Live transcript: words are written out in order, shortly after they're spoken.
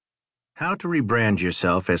How to Rebrand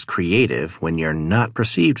Yourself as Creative When You're Not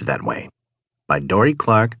Perceived That Way by Dorie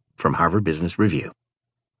Clark from Harvard Business Review.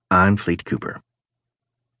 I'm Fleet Cooper.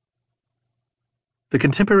 The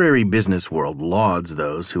contemporary business world lauds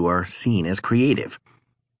those who are seen as creative.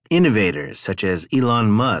 Innovators such as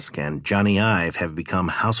Elon Musk and Johnny Ive have become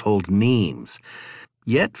household names.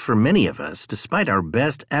 Yet, for many of us, despite our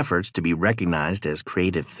best efforts to be recognized as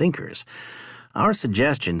creative thinkers, our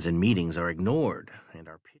suggestions in meetings are ignored and our